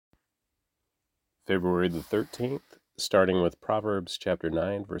February the 13th, starting with Proverbs chapter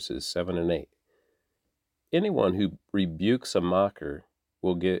 9, verses 7 and 8. Anyone who rebukes a mocker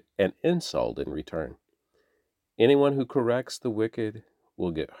will get an insult in return. Anyone who corrects the wicked will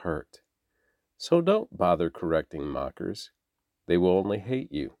get hurt. So don't bother correcting mockers. They will only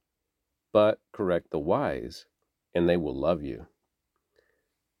hate you. But correct the wise, and they will love you.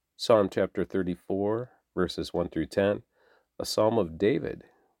 Psalm chapter 34, verses 1 through 10, a psalm of David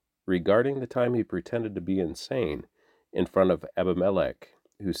regarding the time he pretended to be insane in front of Abimelech,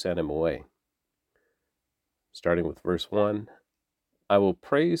 who sent him away. Starting with verse 1, I will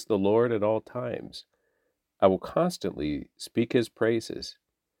praise the Lord at all times. I will constantly speak his praises.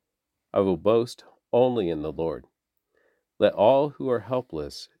 I will boast only in the Lord. Let all who are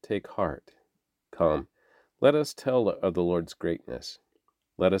helpless take heart. Come, let us tell of the Lord's greatness.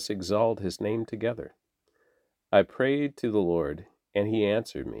 Let us exalt his name together. I prayed to the Lord, and he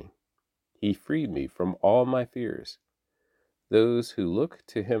answered me. He freed me from all my fears. Those who look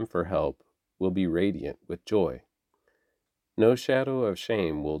to him for help will be radiant with joy. No shadow of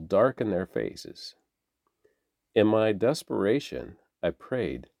shame will darken their faces. In my desperation, I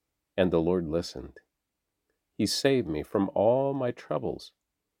prayed, and the Lord listened. He saved me from all my troubles.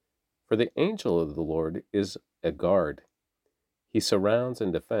 For the angel of the Lord is a guard. He surrounds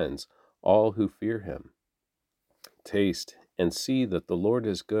and defends all who fear him. Taste and see that the Lord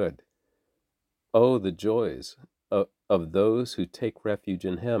is good. Oh, the joys of those who take refuge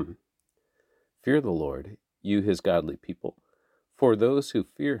in him. Fear the Lord, you his godly people, for those who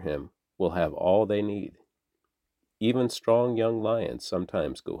fear him will have all they need. Even strong young lions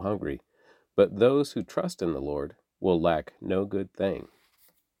sometimes go hungry, but those who trust in the Lord will lack no good thing.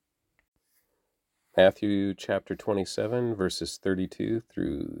 Matthew chapter 27, verses 32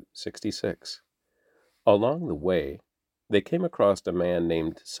 through 66. Along the way, they came across a man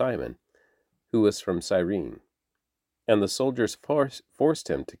named Simon, who was from Cyrene, and the soldiers forced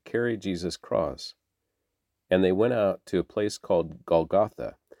him to carry Jesus' cross. And they went out to a place called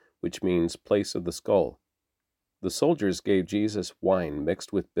Golgotha, which means place of the skull. The soldiers gave Jesus wine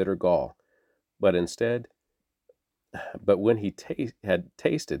mixed with bitter gall, but when he had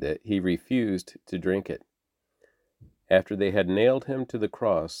tasted it, he refused to drink it. After they had nailed him to the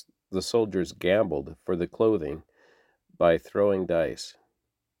cross, the soldiers gambled for the clothing by throwing dice.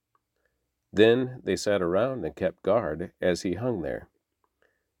 Then they sat around and kept guard as he hung there.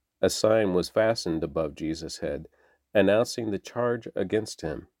 A sign was fastened above Jesus' head, announcing the charge against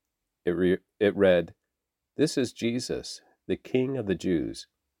him. It read, "This is Jesus, the King of the Jews."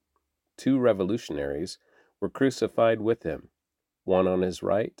 2 revolutionaries were crucified with him, one on his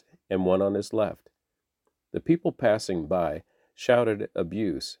right and one on his left. The people passing by shouted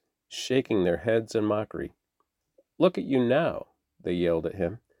abuse, shaking their heads in mockery. "Look at you now," they yelled at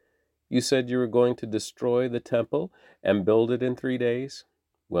him. "You said you were going to destroy the temple and build it in 3 days?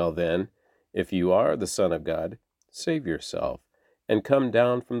 Well then, if you are the Son of God, save yourself and come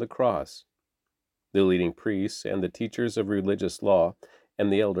down from the cross." The leading priests and the teachers of religious law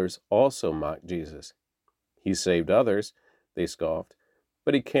and the elders also mocked Jesus. "He saved others," they scoffed,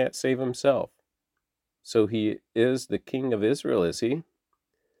 "but he can't save himself. So he is the King of Israel, is he?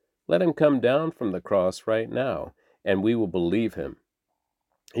 Let him come down from the cross right now, and we will believe him.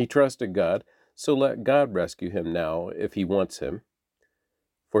 He trusted God, so let God rescue him now if he wants him.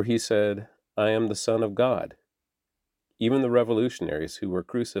 For he said, 'I am the Son of God.'" Even the revolutionaries who were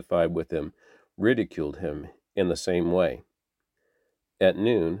crucified with him ridiculed him in the same way. At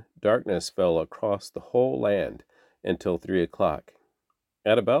noon, darkness fell across the whole land until 3 o'clock.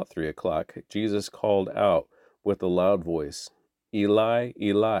 At about 3 o'clock, Jesus called out with a loud voice, "Eli,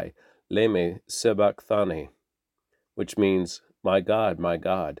 Eli, lema sabachthani," which means, my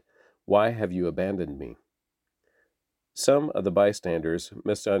God, why have you abandoned me?" Some of the bystanders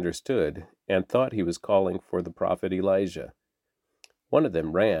misunderstood and thought he was calling for the prophet Elijah. One of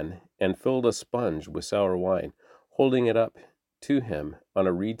them ran and filled a sponge with sour wine, holding it up to him on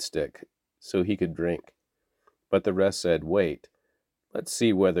a reed stick so he could drink. But the rest said, "Wait, let's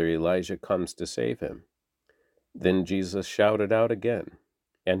see whether Elijah comes to save him." Then Jesus shouted out again,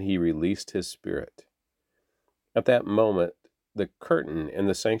 and he released his spirit. At that moment, the curtain in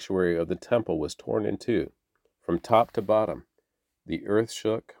the sanctuary of the temple was torn in two, from top to bottom. The earth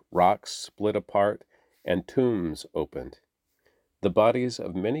shook, rocks split apart, and tombs opened. The bodies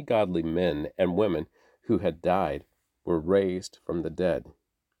of many godly men and women who had died were raised from the dead.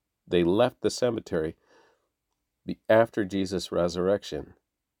 They left the cemetery after Jesus' resurrection,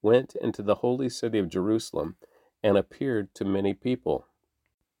 went into the holy city of Jerusalem, and appeared to many people.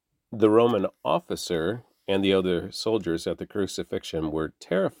 The Roman officer and the other soldiers at the crucifixion were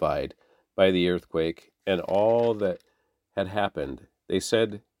terrified by the earthquake and all that had happened, they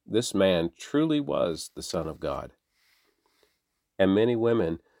said, "This man truly was the Son of God." And many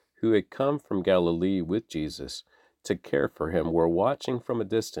women who had come from Galilee with Jesus to care for him were watching from a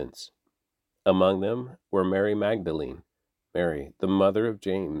distance. Among them were Mary Magdalene, Mary, the mother of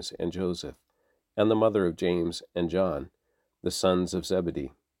James and Joseph, and the mother of James and John, the sons of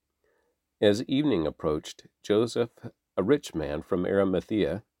Zebedee. As evening approached, Joseph, a rich man from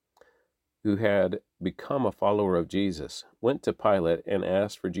Arimathea, who had become a follower of Jesus, went to Pilate and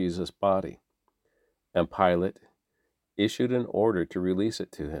asked for Jesus' body. And Pilate issued an order to release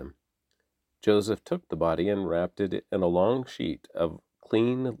it to him. Joseph took the body and wrapped it in a long sheet of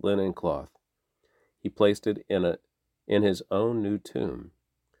clean linen cloth. He placed it in his own new tomb,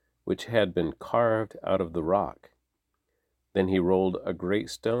 which had been carved out of the rock. Then he rolled a great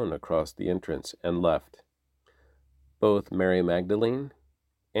stone across the entrance and left. Both Mary Magdalene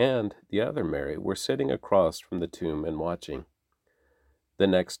and the other Mary were sitting across from the tomb and watching. The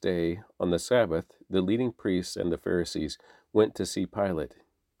next day, on the Sabbath, the leading priests and the Pharisees went to see Pilate.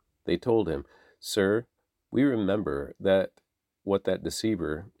 They told him, "Sir, we remember what that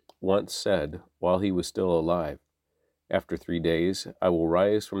deceiver once said while he was still alive. After 3 days, I will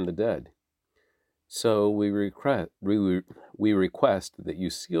rise from the dead. So we request that you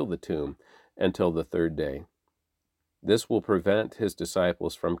seal the tomb until the 3rd day. This will prevent his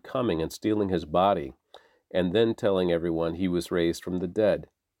disciples from coming and stealing his body and then telling everyone he was raised from the dead.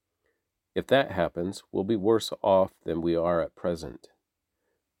 If that happens, we'll be worse off than we are at present,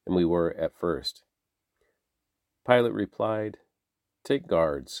 than we were at first." Pilate replied, "Take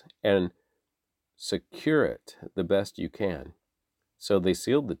guards and secure it the best you can." So they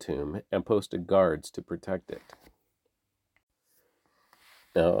sealed the tomb and posted guards to protect it.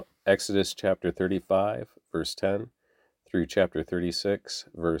 Now, Exodus chapter 35, verse 10, through chapter 36,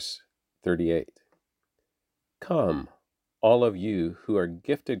 verse 38. "Come, all of you who are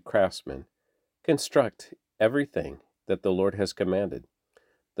gifted craftsmen, construct everything that the Lord has commanded: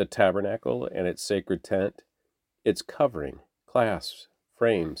 the tabernacle and its sacred tent, its covering, clasps,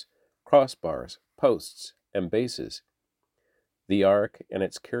 frames, crossbars, posts, and bases, the ark and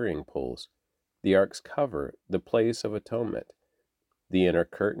its carrying poles, the ark's cover, the place of atonement, the inner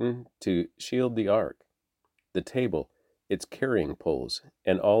curtain to shield the ark, the table, its carrying poles,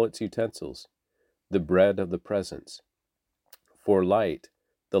 and all its utensils, the bread of the presence. For light,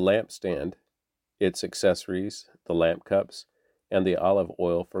 the lampstand, its accessories, the lamp cups, and the olive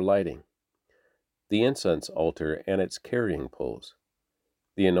oil for lighting, the incense altar and its carrying poles,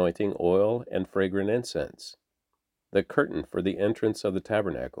 the anointing oil and fragrant incense, the curtain for the entrance of the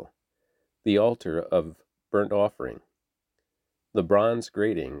tabernacle, the altar of burnt offering, the bronze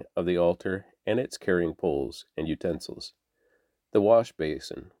grating of the altar and its carrying poles and utensils, the wash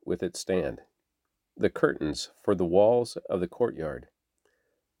basin with its stand, the curtains for the walls of the courtyard,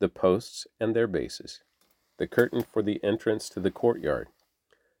 the posts and their bases, the curtain for the entrance to the courtyard,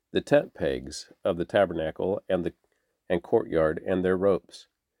 the tent pegs of the tabernacle and courtyard and their ropes,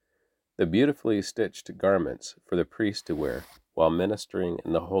 the beautifully stitched garments for the priest to wear while ministering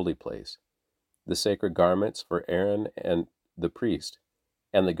in the holy place, the sacred garments for Aaron and the priest,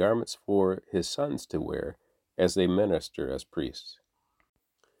 and the garments for his sons to wear as they minister as priests."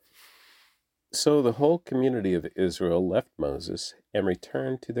 So the whole community of Israel left Moses and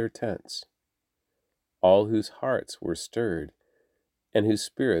returned to their tents. All whose hearts were stirred and whose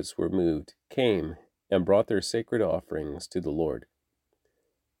spirits were moved came and brought their sacred offerings to the Lord.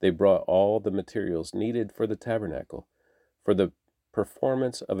 They brought all the materials needed for the tabernacle, for the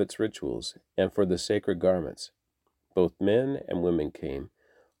performance of its rituals, and for the sacred garments. Both men and women came,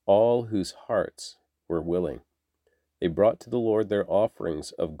 all whose hearts were willing. They brought to the Lord their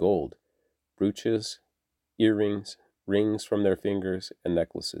offerings of gold, brooches, earrings, rings from their fingers, and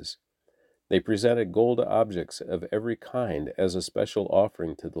necklaces. They presented gold objects of every kind as a special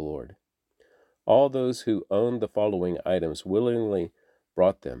offering to the Lord. All those who owned the following items willingly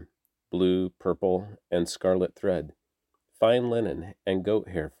brought them: blue, purple, and scarlet thread, fine linen and goat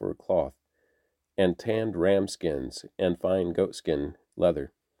hair for a cloth, and tanned ram skins and fine goatskin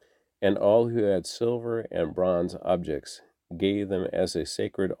leather. And all who had silver and bronze objects gave them as a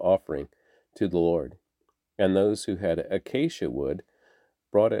sacred offering to the Lord. And those who had acacia wood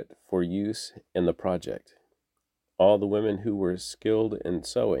brought it for use in the project. All the women who were skilled in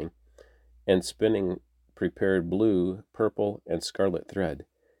sewing and spinning prepared blue, purple, and scarlet thread,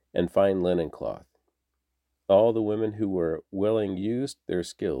 and fine linen cloth. All the women who were willing used their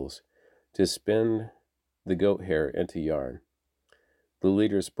skills to spin the goat hair into yarn. The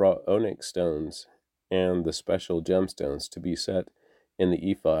leaders brought onyx stones and the special gemstones to be set in the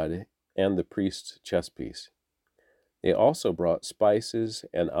ephod and the priest's chestpiece. They also brought spices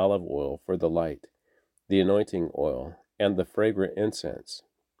and olive oil for the light, the anointing oil, and the fragrant incense.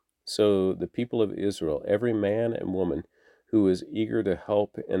 So the people of Israel, every man and woman who was eager to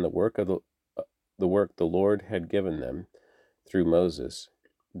help in the work the Lord had given them through Moses,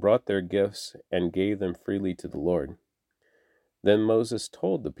 brought their gifts and gave them freely to the Lord. Then Moses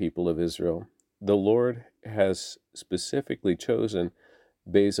told the people of Israel, "The Lord has specifically chosen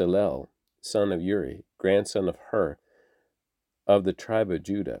Bezalel, son of Uri, grandson of Hur, of the tribe of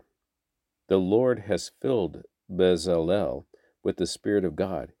Judah. The Lord has filled Bezalel with the Spirit of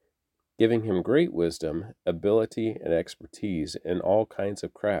God, giving him great wisdom, ability, and expertise in all kinds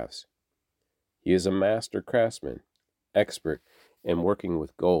of crafts. He is a master craftsman, expert in working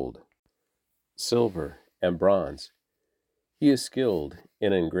with gold, silver, and bronze. He is skilled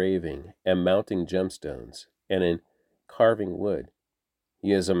in engraving and mounting gemstones, and in carving wood.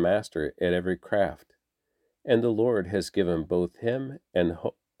 He is a master at every craft. And the Lord has given both him and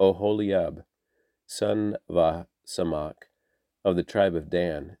Oholiab, son of Ahisamach, of the tribe of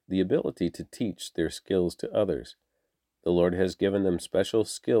Dan, the ability to teach their skills to others. The Lord has given them special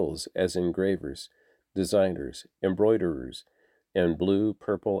skills as engravers, designers, embroiderers, in blue,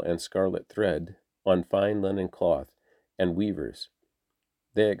 purple, and scarlet thread, on fine linen cloth, and weavers.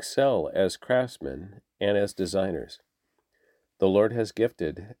 They excel as craftsmen and as designers. The Lord has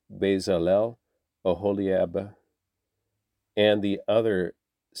gifted Bezalel, Oholiab, and the other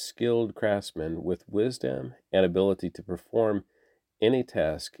skilled craftsmen with wisdom and ability to perform any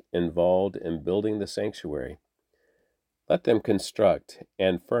task involved in building the sanctuary. Let them construct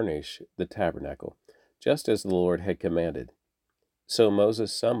and furnish the tabernacle, just as the Lord had commanded." So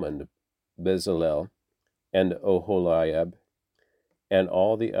Moses summoned Bezalel and Oholiab and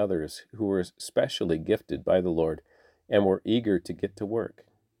all the others who were specially gifted by the Lord and were eager to get to work.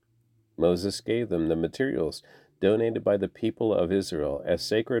 Moses gave them the materials donated by the people of Israel as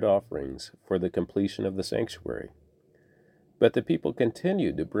sacred offerings for the completion of the sanctuary. But the people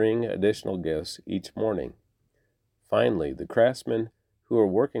continued to bring additional gifts each morning. Finally, the craftsmen who were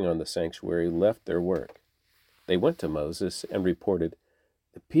working on the sanctuary left their work. They went to Moses and reported,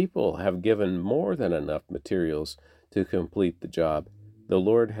 "The people have given more than enough materials to complete the job the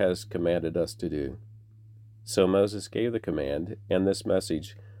Lord has commanded us to do." So Moses gave the command, and this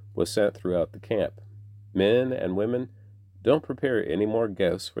message was sent throughout the camp: "Men and women, don't prepare any more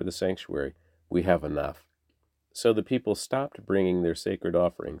gifts for the sanctuary. We have enough." So the people stopped bringing their sacred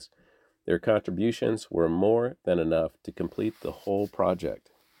offerings. Their contributions were more than enough to complete the whole project.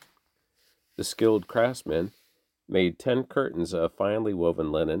 The skilled craftsmen made 10 curtains of finely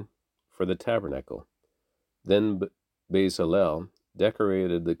woven linen for the tabernacle. Then Bezalel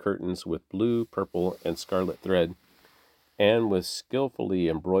decorated the curtains with blue, purple, and scarlet thread, and with skillfully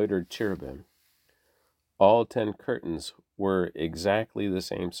embroidered cherubim. All 10 curtains were exactly the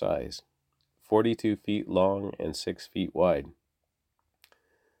same size, 42 feet long and 6 feet wide.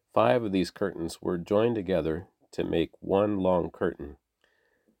 5 of these curtains were joined together to make one long curtain,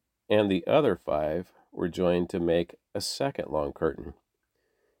 and the other 5 were joined to make a second long curtain.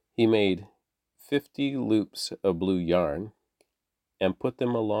 He made 50 loops of blue yarn and put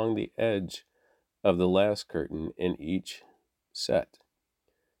them along the edge of the last curtain in each set.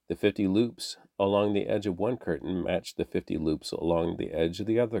 The 50 loops along the edge of one curtain matched the 50 loops along the edge of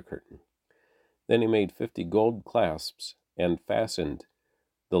the other curtain. Then he made 50 gold clasps and fastened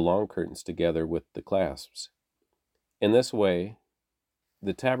the long curtains together with the clasps. In this way,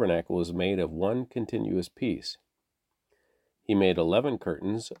 the tabernacle was made of one continuous piece. He made 11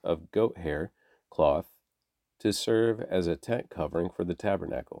 curtains of goat hair cloth to serve as a tent covering for the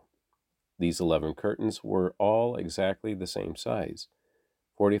tabernacle. These 11 curtains were all exactly the same size,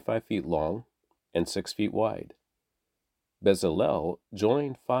 45 feet long and 6 feet wide. Bezalel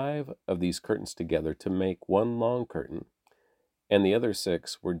joined 5 of these curtains together to make one long curtain, and the other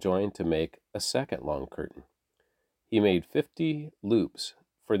 6 were joined to make a second long curtain. He made 50 loops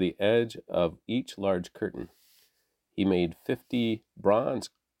for the edge of each large curtain. He made 50 bronze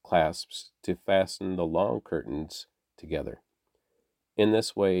clasps to fasten the long curtains together. In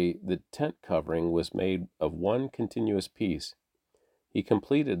this way, the tent covering was made of one continuous piece. He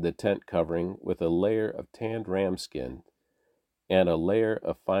completed the tent covering with a layer of tanned ram skin and a layer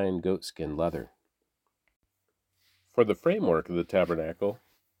of fine goatskin leather. For the framework of the tabernacle,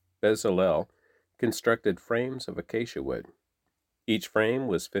 Bezalel constructed frames of acacia wood. Each frame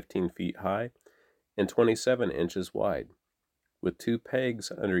was 15 feet high and 27 inches wide. With 2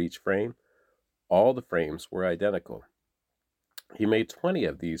 pegs under each frame, all the frames were identical. He made 20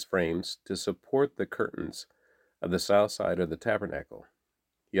 of these frames to support the curtains of the south side of the tabernacle.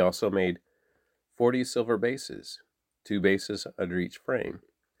 He also made 40 silver bases, 2 bases under each frame,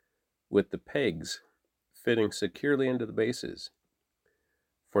 with the pegs fitting securely into the bases.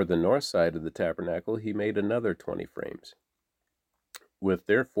 For the north side of the tabernacle, he made another 20 frames, with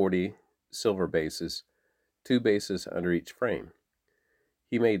their 40 silver bases, 2 bases under each frame.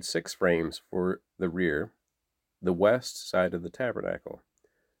 He made 6 frames for the rear, the west side of the tabernacle,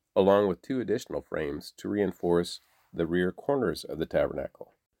 along with 2 additional frames to reinforce the rear corners of the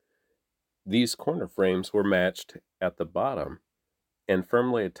tabernacle. These corner frames were matched at the bottom and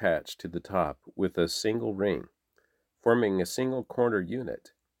firmly attached to the top with a single ring, forming a single corner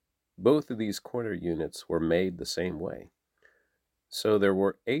unit. Both of these corner units were made the same way. So there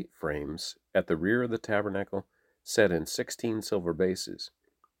were 8 frames at the rear of the tabernacle, set in 16 silver bases,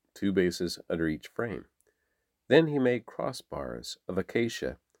 2 bases under each frame. Then he made crossbars of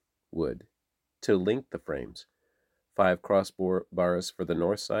acacia wood to link the frames, 5 crossbars for the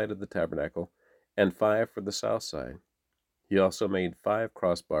north side of the tabernacle, and 5 for the south side. He also made 5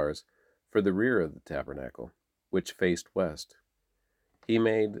 crossbars for the rear of the tabernacle, which faced west. He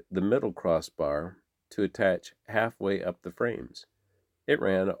made the middle crossbar to attach halfway up the frames. It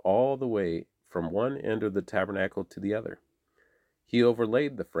ran all the way from one end of the tabernacle to the other. He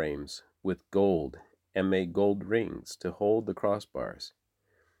overlaid the frames with gold and made gold rings to hold the crossbars.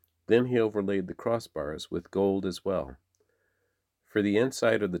 Then he overlaid the crossbars with gold as well. For the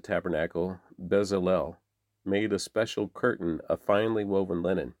inside of the tabernacle, Bezalel made a special curtain of finely woven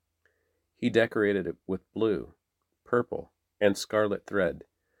linen. He decorated it with blue, purple, and scarlet thread,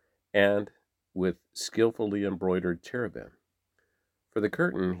 and with skillfully embroidered cherubim. For the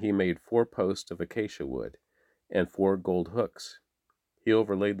curtain he made 4 posts of acacia wood and 4 gold hooks. He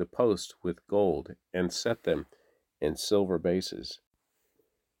overlaid the posts with gold and set them in silver bases.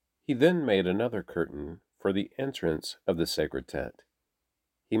 He then made another curtain for the entrance of the sacred tent.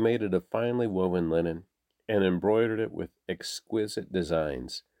 He made it of finely woven linen and embroidered it with exquisite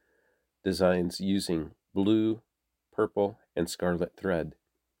designs using blue, purple, and scarlet thread.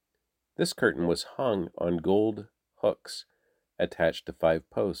 This curtain was hung on gold hooks attached to 5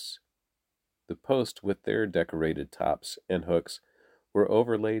 posts. The posts with their decorated tops and hooks were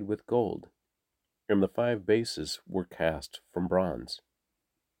overlaid with gold, and the 5 bases were cast from bronze.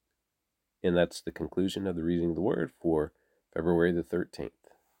 And that's the conclusion of the reading of the Word for February the 13th.